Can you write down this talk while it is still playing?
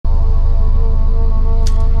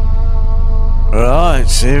Right,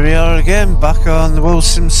 so here we are again, back on the Witham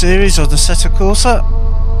Sim series of the Assetto Corsa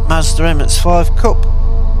Mazda MX5 Cup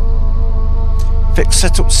fixed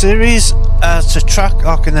setup series. As a track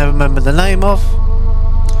I can never remember the name of,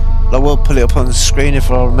 but I will put it up on the screen if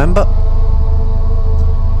I remember.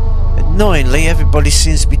 Annoyingly, everybody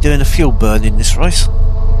seems to be doing a fuel burn in this race.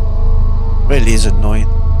 Really is annoying.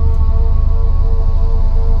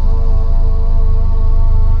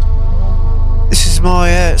 This is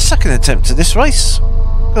my second attempt at this race,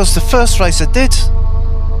 because the first race I did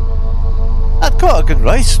had quite a good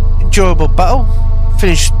race, enjoyable battle,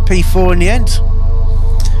 finished P4 in the end.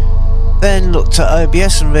 Then looked at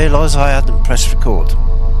OBS and realised I hadn't pressed record,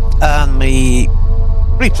 and my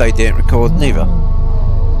replay didn't record neither.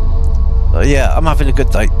 But yeah, I'm having a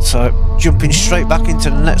good day, so jumping straight back into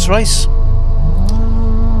the next race.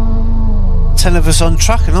 10 of us on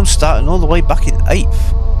track and I'm starting all the way back in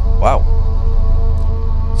 8th. Wow.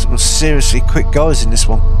 Some seriously quick guys in this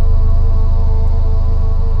one.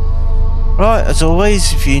 Right, as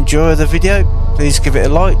always, if you enjoy the video, please give it a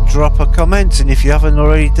like, drop a comment, and if you haven't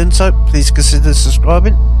already done so, please consider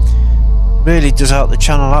subscribing. Really does help the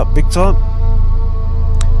channel out big time.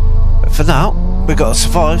 But for now, we've got to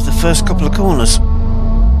survive the first couple of corners.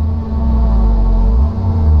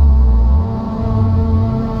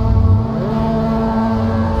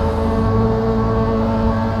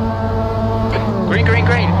 Green, green,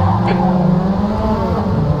 green.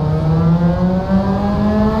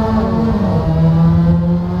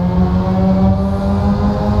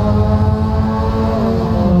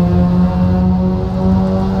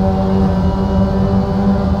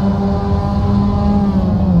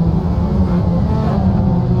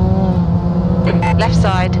 Left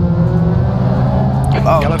side.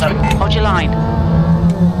 Oh, Hold your line.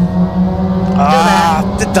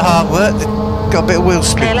 did the hard work. Got a bit of wheel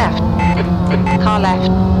spin. Clear left. Car left.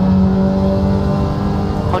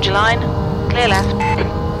 Hold your line. Clear left.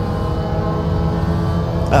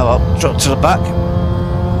 Oh well, drop to the back.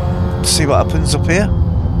 See what happens up here.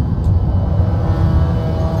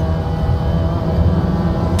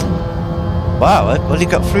 Wow, well, he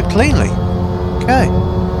got through cleanly. Okay.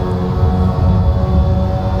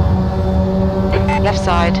 Left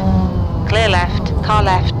side. Clear left. Car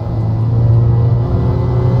left.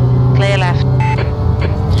 Clear left.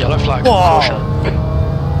 Yellow flag. Whoa. Caution.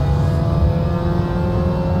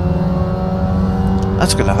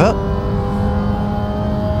 That's gonna hurt.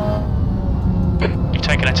 You're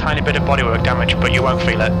taking a tiny bit of bodywork damage, but you won't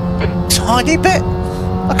feel it. Tiny bit.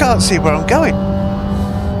 I can't see where I'm going.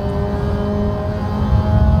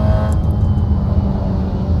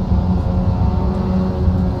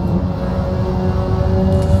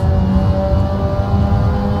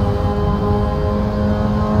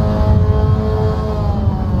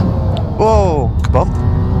 Whoa, come on.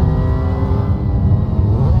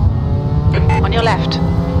 On your left.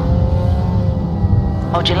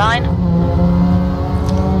 Hold your line.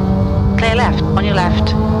 Clear left. On your left.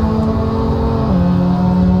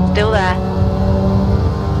 Still there.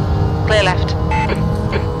 Clear left.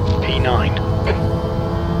 P9.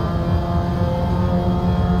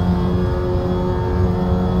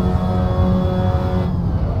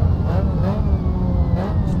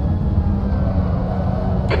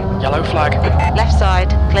 Yellow flag. Left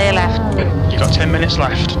side. Clear left. You got 10 minutes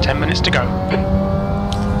left. 10 minutes to go.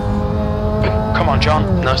 Come on,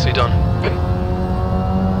 John. Nicely done.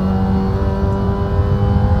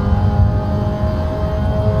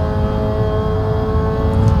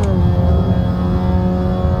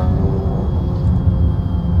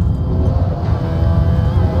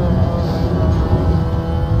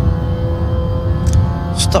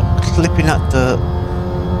 Stop clipping that dirt.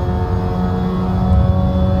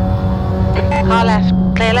 Car left.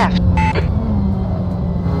 Clear left.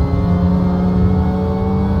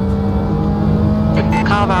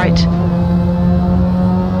 Car right.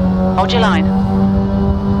 Hold your line.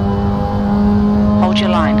 Hold your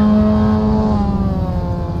line.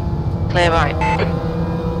 Clear right.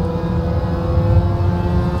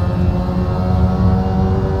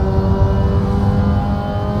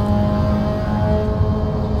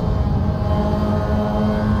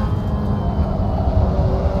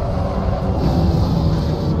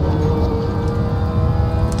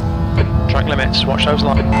 Track limits. Watch those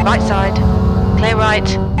lines. Right side. Clear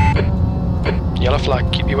right. Yellow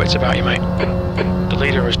flag. Keep your wits about you, mate. The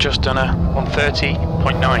leader has just done a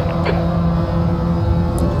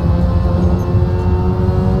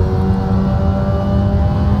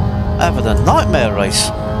 130.9. Having a nightmare race.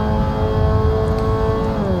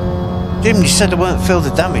 Jim, you said I won't feel the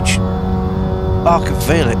damage. I can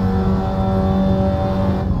feel it.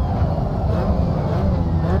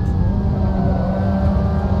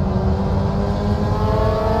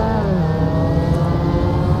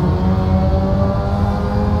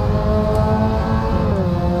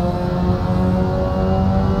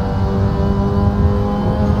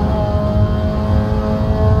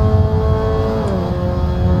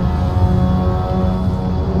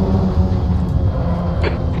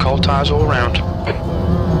 tyres all round.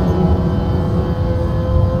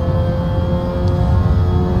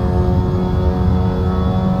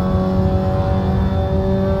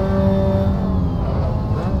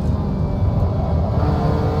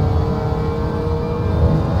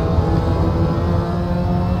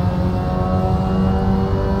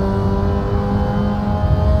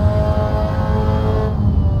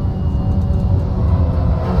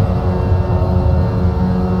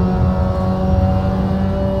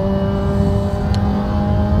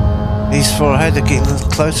 These four ahead are getting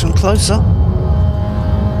closer and closer.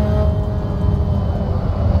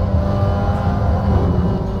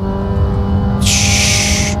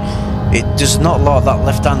 Shh. It does not like that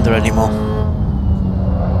left-hander anymore.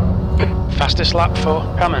 Fastest lap for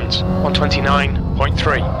Cummins,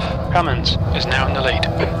 129.3. Cummins is now in the lead.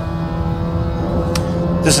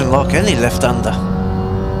 Doesn't like any left-hander.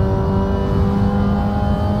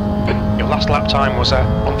 Your last lap time was at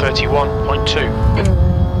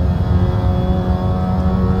 131.2.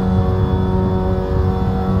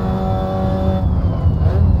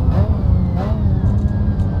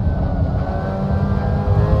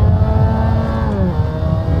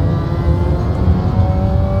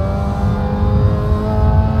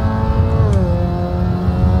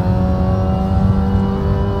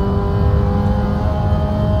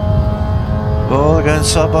 Oh, they're going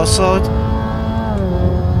side by side.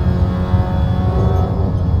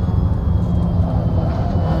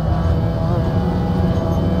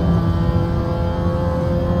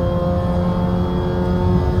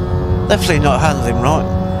 Definitely not handling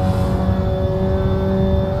right.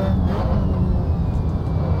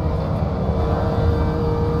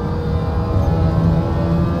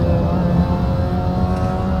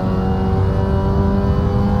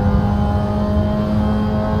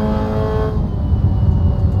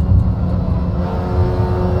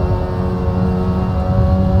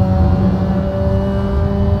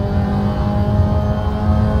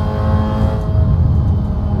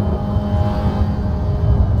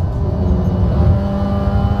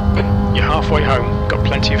 Halfway home, got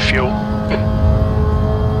plenty of fuel.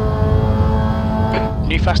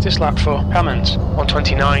 New fastest lap for Cummins,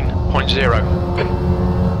 129.0.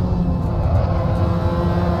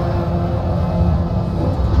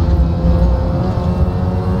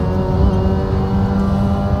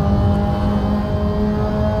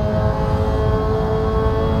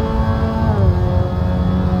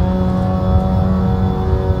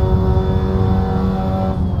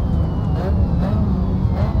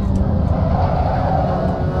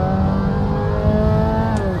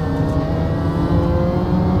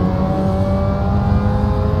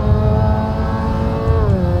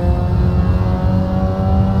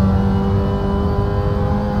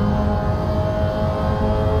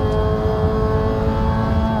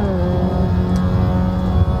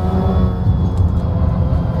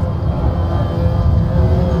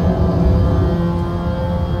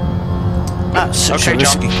 That's such Okay, a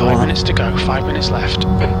John, risky 5 corner. minutes to go, 5 minutes left.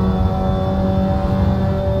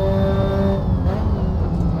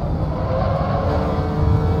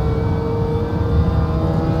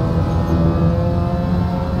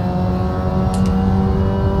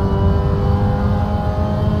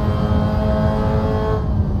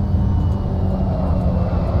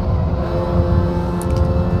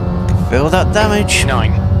 Feel that damage.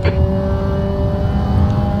 9.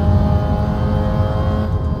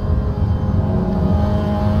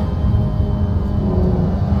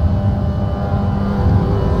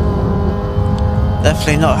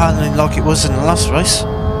 Definitely not handling like it was in the last race.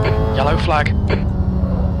 Yellow flag.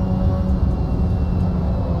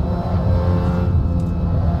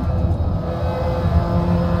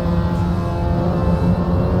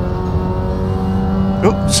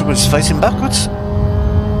 Oh, someone's facing backwards.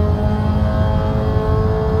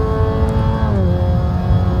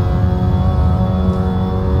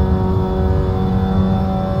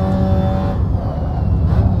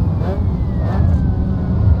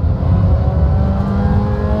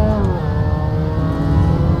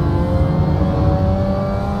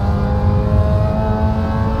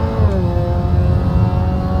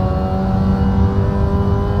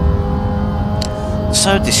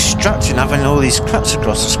 So distracting having all these cracks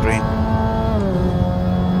across the screen.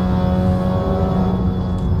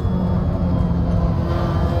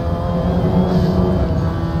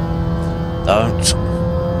 Don't.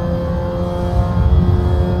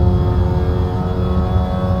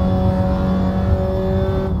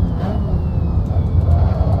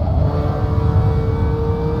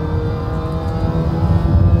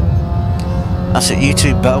 That's it, you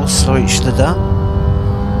two battles, slow each other down.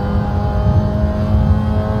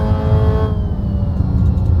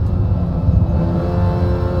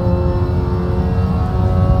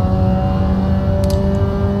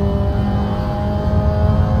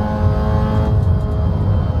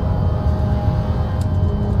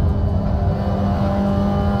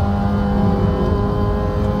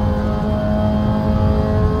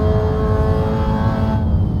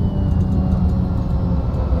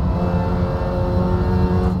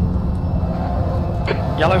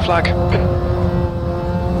 Yellow flag.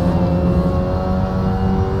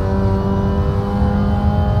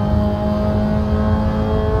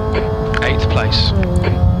 8th place.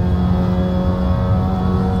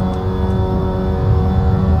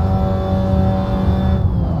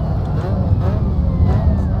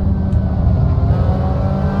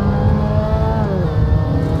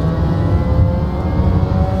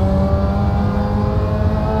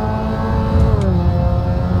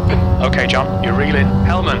 Okay, John, you're reeling.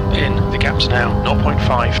 Hellman in. The gap's now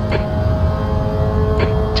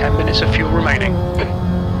 0.5. 10 minutes of fuel remaining.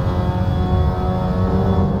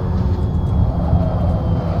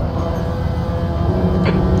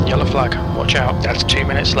 Yellow flag. Watch out. That's 2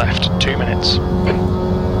 minutes left. 2 minutes.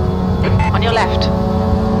 On your left.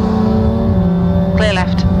 Clear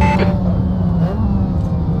left.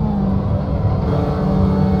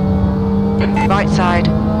 Right side.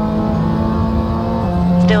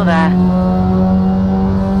 Still there.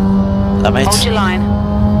 Hold your line.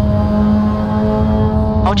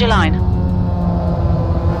 Hold your line.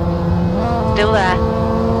 Still there.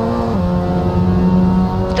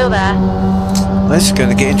 Still there. This is going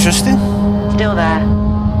to get interesting. Still there.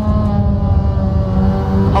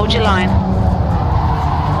 Hold your line.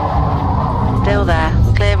 Still there.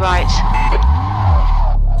 Clear right.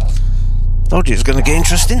 Told you it was going to get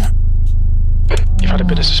interesting. You've had a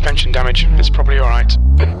bit of suspension damage. It's probably alright.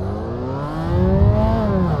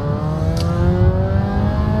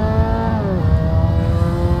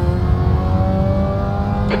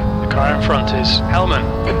 The car in front is Hellman.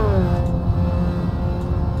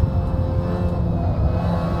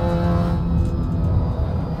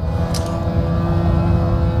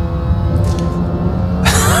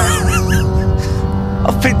 I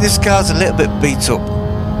think this car's a little bit beat up.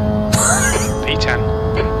 P10.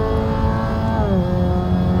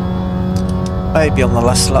 Maybe on the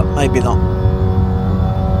last lap, maybe not.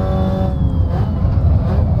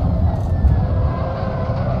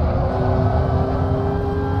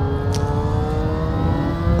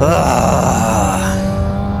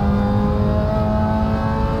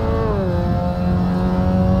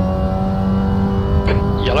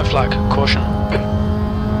 Yellow flag. Caution.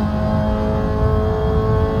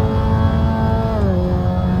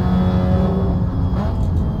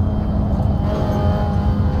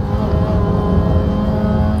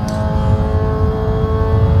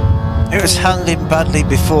 It was handling badly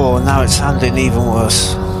before, and now it's handling even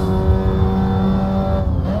worse.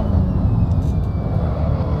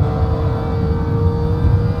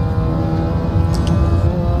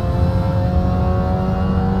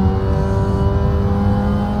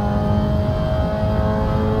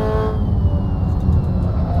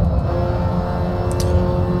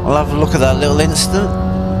 I'll have a look at that little incident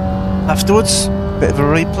afterwards, bit of a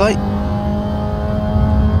replay.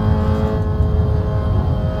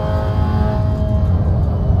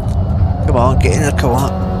 Come on, get in the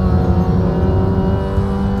car.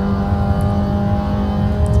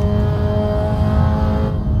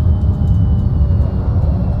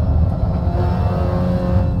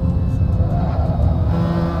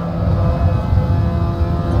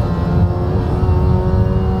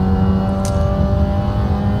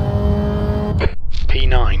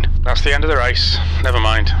 P9. That's the end of the race. Never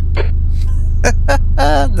mind.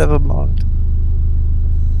 Never mind.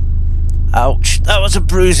 Ouch, that was a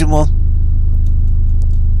bruising one.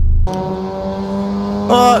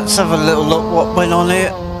 Right, let's have a little look what went on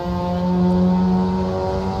here.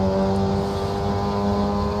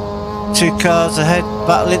 Two cars ahead,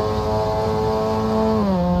 battling.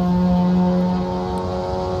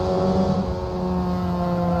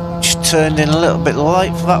 Just turned in a little bit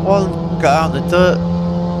late for that one. Got out in the dirt.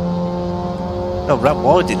 No, ran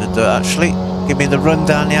wide in the dirt actually. Give me the run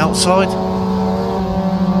down the outside.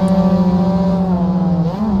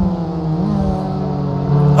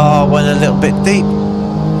 Oh, went a little bit deep.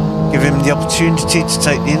 Give him the opportunity to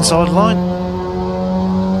take the inside line.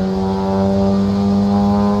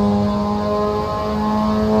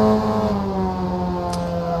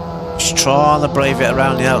 Just trying to brave it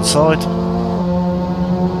around the outside.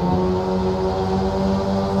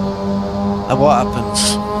 And what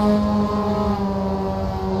happens?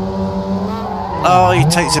 Oh, he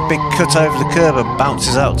takes a big cut over the curb and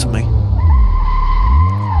bounces out to me.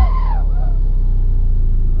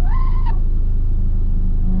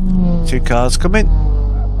 Two cars coming,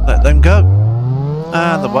 let them go,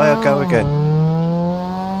 and away I go again.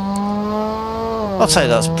 I'd say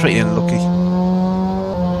that's pretty unlucky.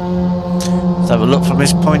 Let's have a look from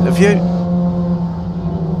his point of view.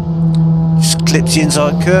 Just clips the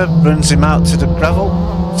inside curb, runs him out to the gravel,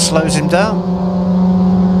 slows him down.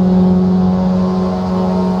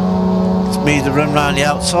 Gives me continue the run round the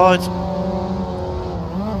outside.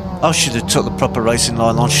 I should have took the proper racing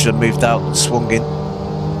line. I should have moved out and swung in.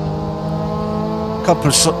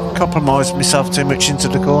 Compromised myself too much into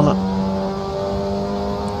the corner.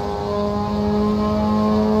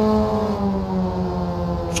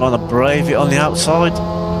 Trying to brave it on the outside.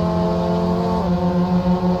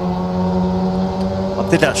 I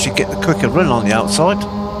did actually get the quicker run on the outside.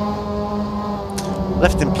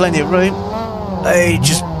 Left him plenty of room. He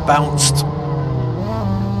just bounced.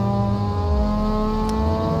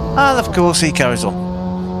 And of course he carries on.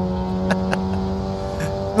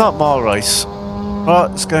 Not my race. Right,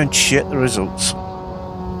 let's go and check the results.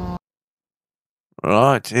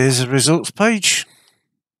 Right, here's the results page.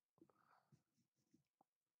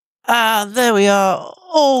 And there we are,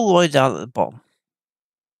 all the way down at the bottom.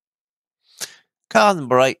 Car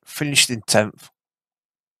number 8 finished in 10th.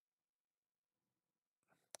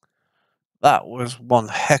 That was one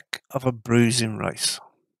heck of a bruising race.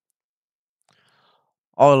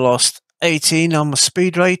 I lost 18 on my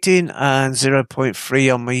speed rating and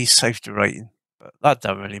 0.3 on my safety rating, but that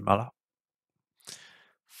don't really matter.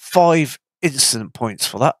 5 incident points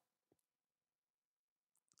for that.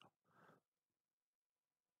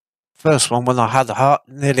 First one when I had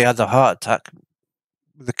nearly had a heart attack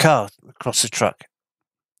with the car across the track.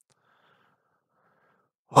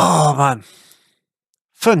 Oh man,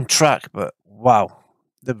 fun track, but wow,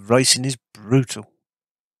 the racing is brutal.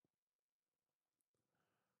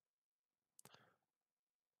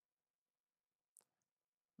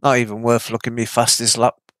 Not even worth looking me fastest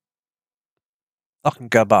lap. I can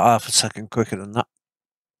go about half a second quicker than that.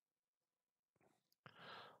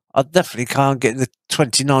 I definitely can't get in the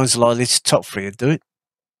 29s like this top 3 are doing.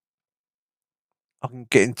 I can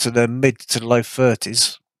get into the mid to low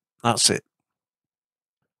 30s. That's it.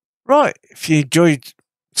 Right, if you enjoyed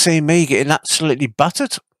seeing me getting absolutely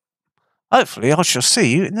battered, hopefully I shall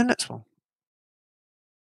see you in the next one.